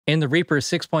In the REAPER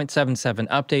 6.77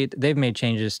 update, they've made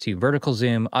changes to vertical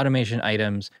zoom, automation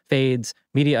items, fades,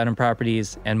 media item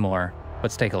properties, and more.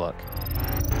 Let's take a look.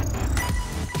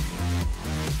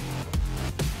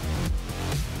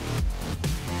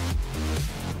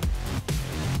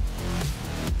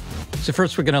 So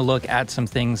first, we're going to look at some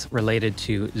things related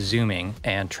to zooming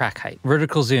and track height.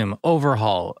 Vertical zoom,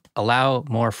 overhaul, allow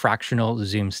more fractional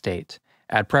zoom state.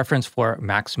 Add preference for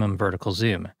maximum vertical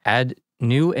zoom. Add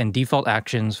new and default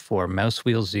actions for mouse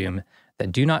wheel zoom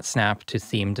that do not snap to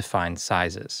theme-defined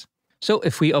sizes. So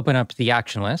if we open up the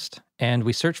action list and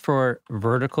we search for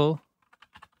vertical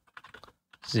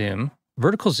zoom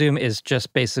is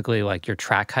just basically like your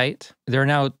track height. There are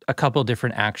now a couple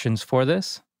different actions for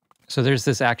this. So there's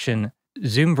this action,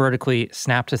 zoom vertically,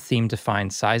 snap to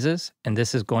theme-defined sizes, and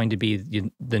this is going to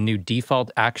be the new default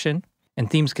action.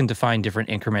 And themes can define different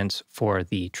increments for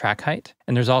the track height.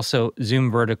 And there's also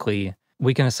zoom vertically.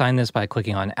 We can assign this by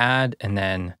clicking on add, and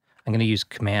then I'm going to use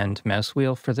command mouse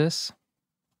wheel for this.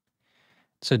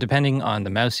 So depending on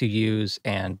the mouse you use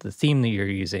and the theme that you're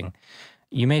using,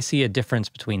 you may see a difference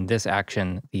between this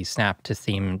action, the snap to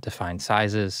theme defined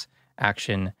sizes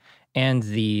action, and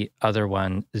the other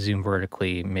one, zoom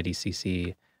vertically, MIDI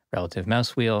CC relative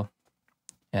mouse wheel.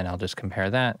 And I'll just compare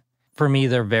that. For me,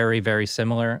 they're very, very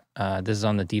similar. This is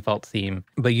on the default theme,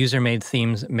 but user-made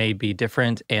themes may be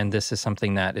different, and this is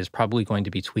something that is probably going to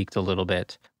be tweaked a little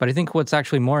bit. But I think what's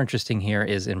actually more interesting here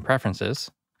is in preferences.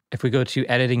 If we go to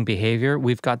editing behavior,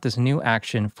 we've got this new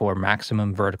action for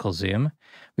maximum vertical zoom.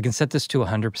 We can set this to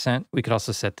 100%. We could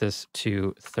also set this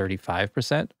to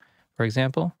 35%, for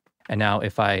example. And now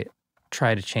if I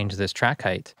try to change this track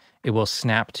height, it will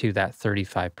snap to that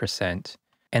 35%.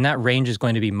 And that range is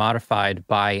going to be modified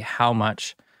by how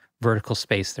much vertical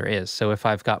space there is. So if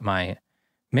I've got my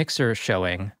mixer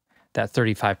showing that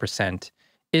 35%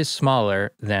 is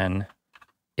smaller than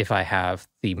if I have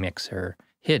the mixer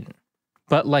hidden.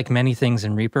 But like many things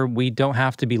in Reaper, we don't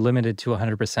have to be limited to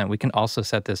 100%. We can also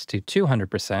set this to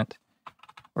 200%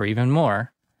 or even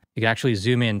more. You can actually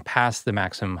zoom in past the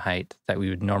maximum height that we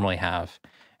would normally have,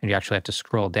 and you actually have to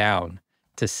scroll down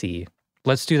to see.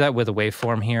 Let's do that with a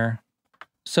waveform here.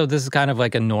 So this is kind of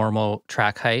like a normal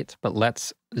track height, but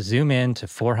let's zoom in to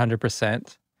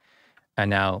 400%.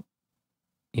 And now,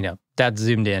 that's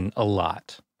zoomed in a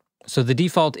lot. So the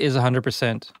default is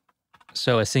 100%.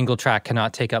 So a single track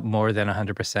cannot take up more than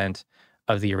 100%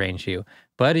 of the arrange view.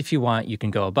 But if you want, you can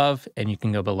go above and you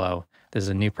can go below. This is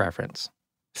a new preference.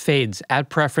 Fades, add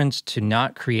preference to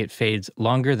not create fades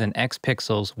longer than X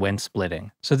pixels when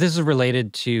splitting. So this is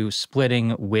related to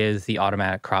splitting with the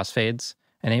automatic crossfades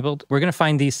enabled. We're going to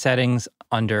find these settings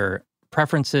under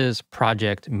Preferences,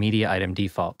 Project, Media Item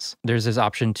Defaults. There's this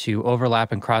option to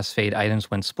overlap and crossfade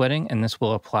items when splitting, and this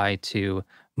will apply to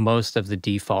most of the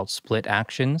default split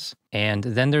actions. And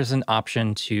then there's an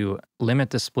option to limit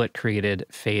the split created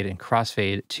fade and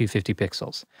crossfade to 50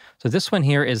 pixels. So this one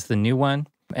here is the new one.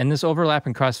 And this overlap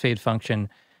and crossfade function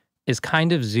is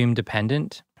kind of zoom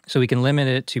dependent. So we can limit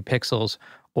it to pixels,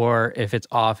 or if it's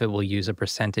off, it will use a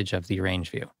percentage of the range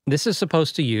view. This is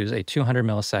supposed to use a 200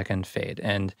 millisecond fade.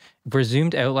 And if we're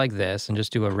zoomed out like this and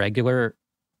just do a regular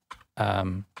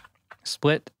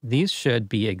split, these should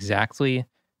be exactly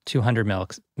 200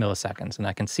 milliseconds. And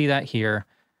I can see that here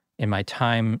in my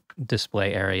time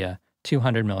display area,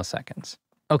 200 milliseconds.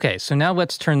 Okay, so now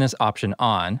let's turn this option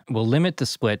on. We'll limit the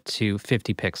split to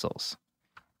 50 pixels.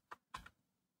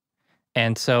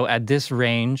 And so at this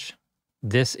range,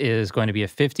 this is going to be a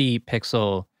 50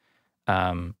 pixel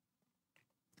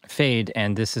fade,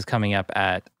 and this is coming up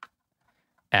at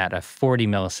a 40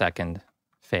 millisecond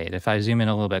fade. If I zoom in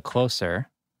a little bit closer,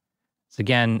 so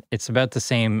again, it's about the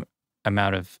same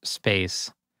amount of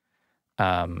space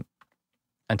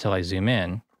until I zoom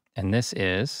in, and this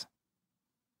is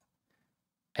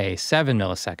a 7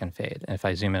 millisecond fade. And if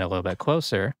I zoom in a little bit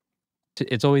closer,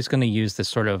 it's always going to use this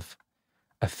sort of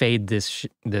a fade this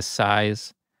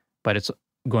size, but it's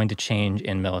going to change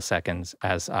in milliseconds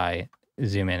as I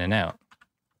zoom in and out.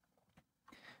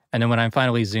 And then when I'm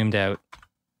finally zoomed out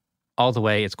all the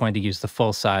way, it's going to use the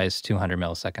full size 200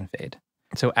 millisecond fade.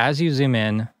 So as you zoom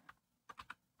in,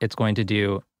 it's going to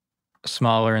do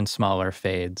smaller and smaller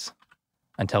fades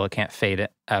until it can't fade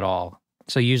it at all.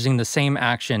 So using the same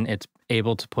action, it's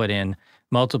able to put in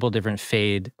multiple different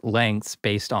fade lengths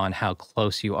based on how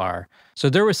close you are. So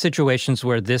there were situations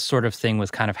where this sort of thing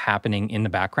was kind of happening in the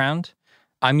background.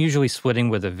 I'm usually splitting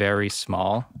with a very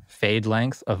small fade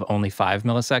length of only 5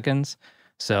 milliseconds.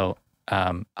 So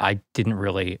I didn't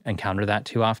really encounter that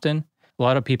too often. A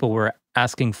lot of people were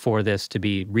asking for this to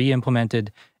be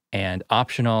re-implemented and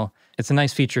optional. It's a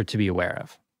nice feature to be aware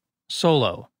of.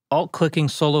 Solo. Alt-clicking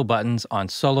solo buttons on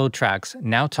solo tracks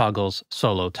now toggles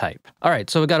solo type. All right,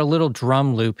 so we got a little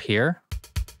drum loop here.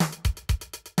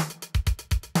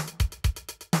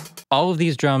 All of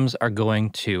these drums are going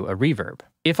to a reverb.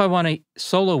 If I want to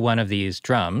solo one of these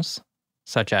drums,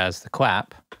 such as the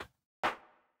clap,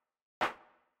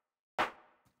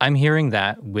 I'm hearing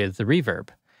that with the reverb.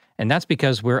 And that's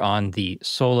because we're on the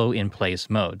solo in place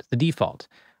mode, the default.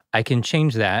 I can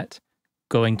change that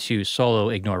going to solo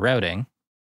ignore routing.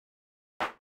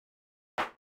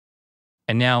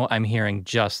 And now I'm hearing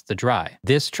just the dry.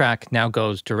 This track now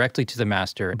goes directly to the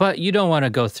master, but you don't want to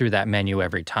go through that menu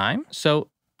every time. So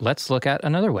let's look at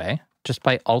another way, just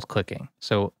by alt-clicking.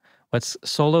 So let's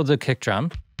solo the kick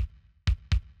drum.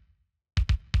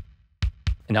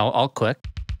 And I'll alt-click.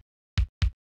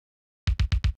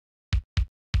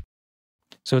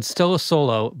 So it's still a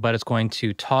solo, but it's going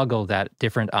to toggle that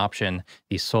different option,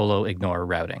 the solo ignore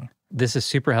routing. This is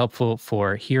super helpful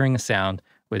for hearing a sound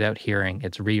without hearing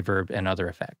its reverb and other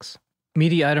effects.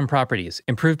 MIDI item properties.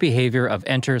 Improved behavior of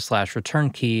enter/return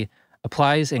key,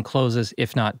 applies and closes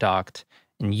if not docked,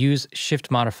 and use shift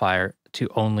modifier to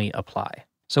only apply.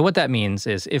 So what that means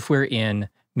is if we're in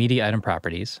MIDI item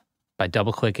properties, by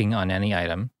double-clicking on any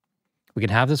item, we can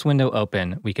have this window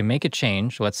open. We can make a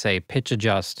change, let's say pitch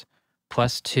adjust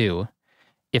 +2.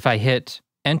 If I hit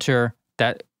enter,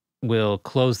 that will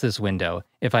close this window.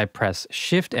 If I press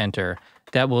shift enter,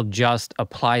 that will just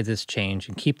apply this change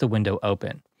and keep the window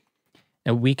open.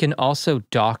 Now we can also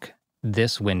dock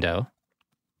this window.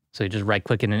 So you just right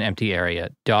click in an empty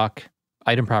area, dock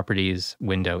item properties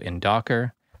window in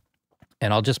Docker.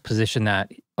 And I'll just position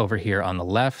that over here on the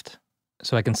left.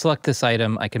 So I can select this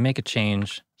item, I can make a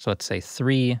change. So let's say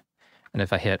 3. And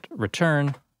if I hit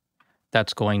return,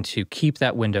 that's going to keep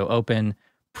that window open.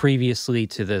 Previously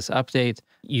to this update,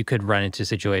 you could run into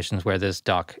situations where this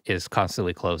dock is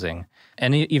constantly closing.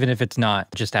 And even if it's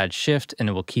not, just add shift and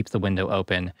it will keep the window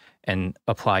open and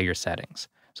apply your settings.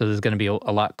 So this is going to be a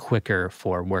lot quicker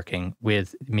for working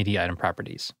with MIDI item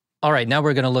properties. All right, now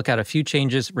we're going to look at a few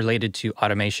changes related to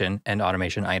automation and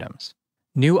automation items.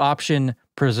 New option,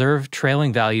 preserve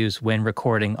trailing values when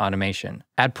recording automation.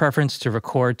 Add preference to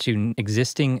record to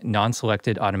existing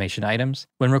non-selected automation items.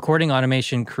 When recording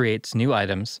automation creates new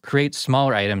items, create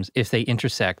smaller items if they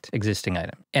intersect existing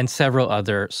items, and several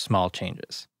other small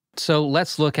changes. So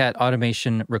let's look at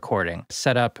automation recording.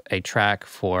 Set up a track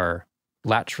for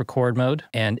latch record mode.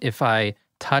 And if I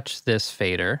touch this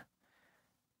fader,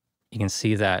 you can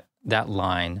see that that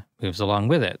line moves along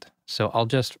with it. So I'll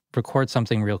just record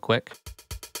something real quick.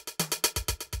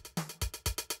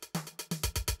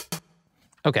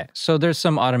 Okay, so there's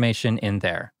some automation in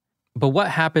there. But what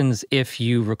happens if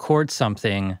you record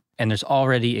something and there's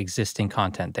already existing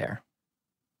content there?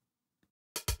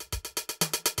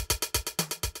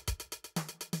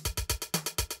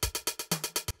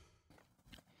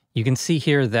 You can see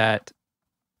here that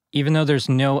even though there's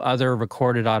no other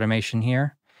recorded automation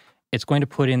here, it's going to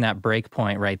put in that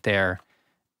breakpoint right there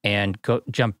and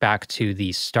jump back to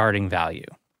the starting value.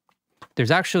 There's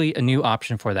actually a new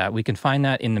option for that. We can find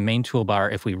that in the main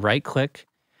toolbar if we right-click,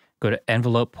 go to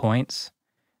Envelope Points,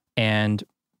 and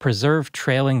preserve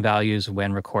trailing values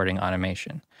when recording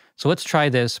automation. So let's try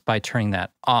this by turning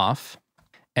that off.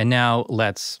 And now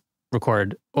let's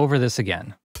record over this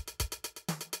again.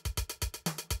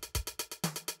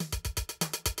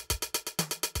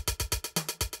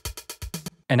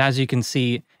 And as you can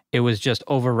see, it was just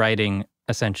overwriting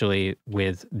essentially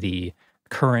with the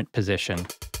current position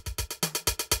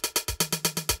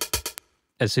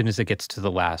as soon as it gets to the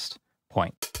last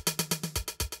point.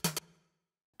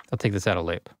 I'll take this out of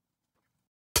loop.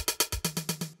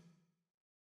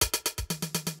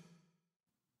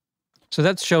 So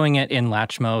that's showing it in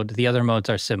latch mode. The other modes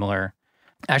are similar.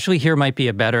 Actually, here might be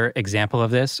a better example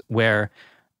of this, where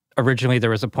originally there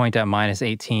was a point at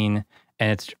 -18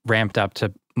 and it's ramped up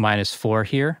to -4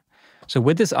 here. So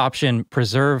with this option,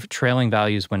 preserve trailing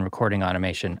values when recording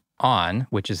automation on,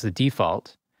 which is the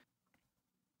default,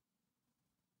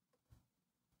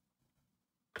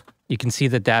 you can see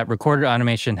that that recorded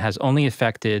automation has only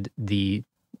affected the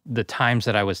times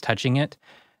that I was touching it.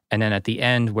 And then at the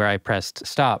end where I pressed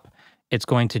stop, it's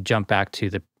going to jump back to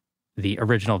the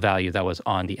original value that was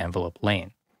on the envelope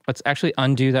lane. Let's actually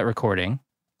undo that recording,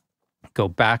 go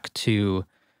back to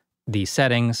the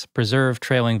settings, preserve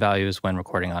trailing values when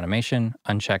recording automation,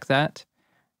 uncheck that,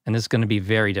 and this is going to be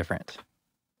very different.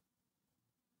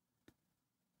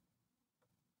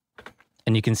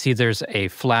 And you can see there's a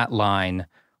flat line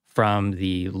from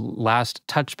the last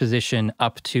touch position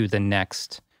up to the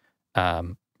next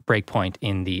breakpoint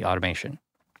in the automation.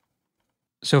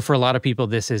 So for a lot of people,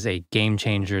 this is a game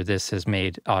changer. This has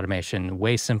made automation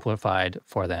way simplified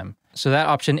for them. So that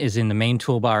option is in the main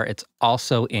toolbar. It's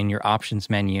also in your options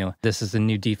menu. This is the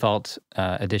new default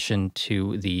addition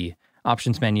to the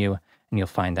options menu, and you'll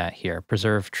find that here.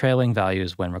 Preserve trailing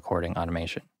values when recording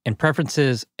automation. In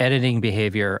preferences, editing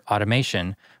behavior,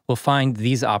 automation, we'll find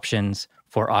these options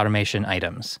for automation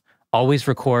items. Always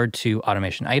record to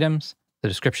automation items. The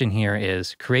description here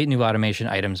is create new automation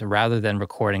items rather than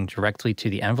recording directly to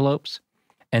the envelopes,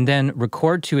 and then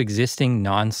record to existing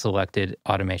non-selected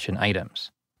automation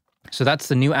items. So that's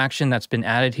the new action that's been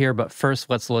added here, but first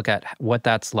let's look at what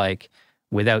that's like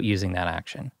without using that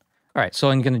action. All right, so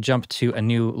I'm going to jump to a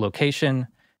new location.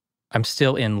 I'm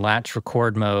still in latch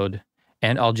record mode,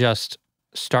 and I'll just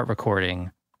start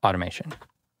recording automation.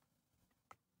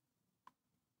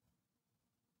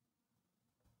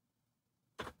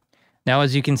 Now,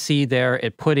 as you can see there,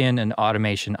 it put in an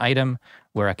automation item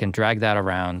where I can drag that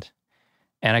around.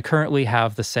 And I currently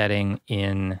have the setting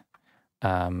in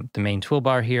the main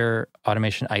toolbar here,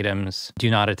 automation items do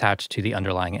not attach to the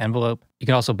underlying envelope. You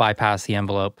can also bypass the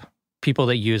envelope. People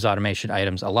that use automation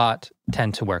items a lot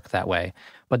tend to work that way.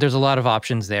 But there's a lot of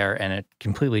options there, and it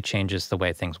completely changes the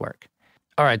way things work.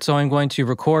 All right, so I'm going to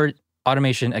record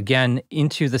automation again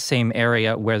into the same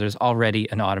area where there's already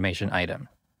an automation item.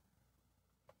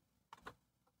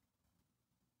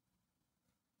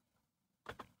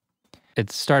 It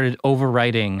started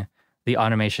overwriting the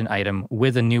automation item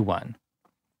with a new one.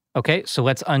 Okay, so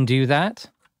let's undo that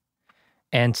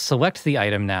and select the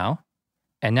item now.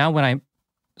 And now when I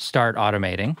start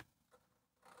automating,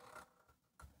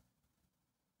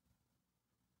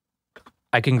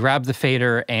 I can grab the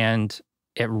fader and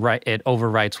it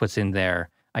overwrites what's in there.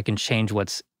 I can change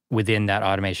what's within that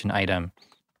automation item.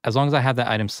 As long as I have that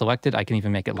item selected, I can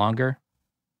even make it longer.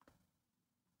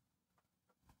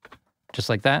 Just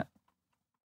like that.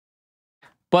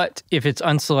 But if it's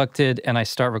unselected and I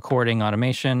start recording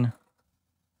automation,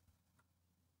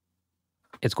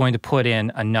 it's going to put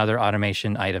in another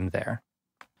automation item there.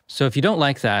 So if you don't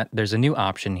like that, there's a new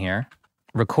option here.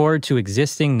 Record to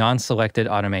existing non-selected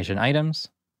automation items.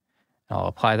 I'll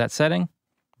apply that setting.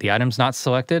 The item's not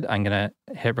selected. I'm going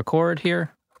to hit record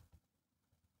here.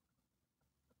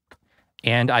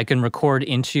 And I can record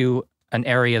into an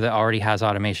area that already has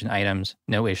automation items.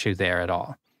 No issue there at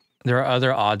all. There are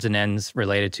other odds and ends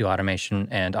related to automation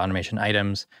and automation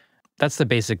items. That's the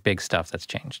basic big stuff that's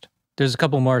changed. There's a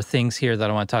couple more things here that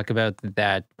I want to talk about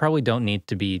that probably don't need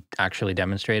to be actually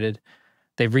demonstrated.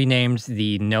 They've renamed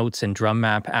the notes and drum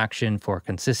map action for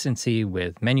consistency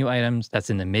with menu items. That's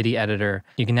in the MIDI editor.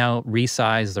 You can now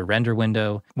resize the render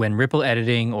window. When ripple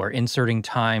editing or inserting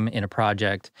time in a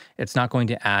project, it's not going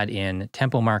to add in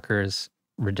tempo markers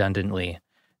redundantly.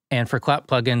 And for Clap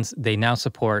plugins, they now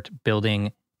support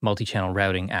building multi-channel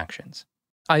routing actions.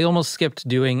 I almost skipped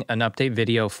doing an update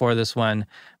video for this one,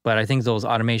 but I think those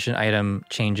automation item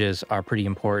changes are pretty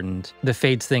important. The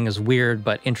fades thing is weird,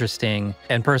 but interesting.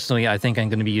 And personally, I think I'm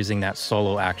going to be using that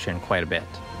solo action quite a bit.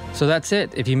 So that's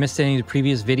it. If you missed any of the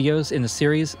previous videos in the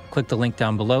series, click the link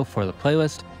down below for the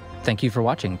playlist. Thank you for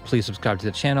watching. Please subscribe to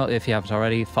the channel if you haven't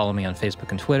already. Follow me on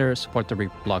Facebook and Twitter. Support the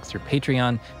Reaper blog through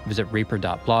Patreon. Visit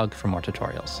reaper.blog for more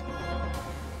tutorials.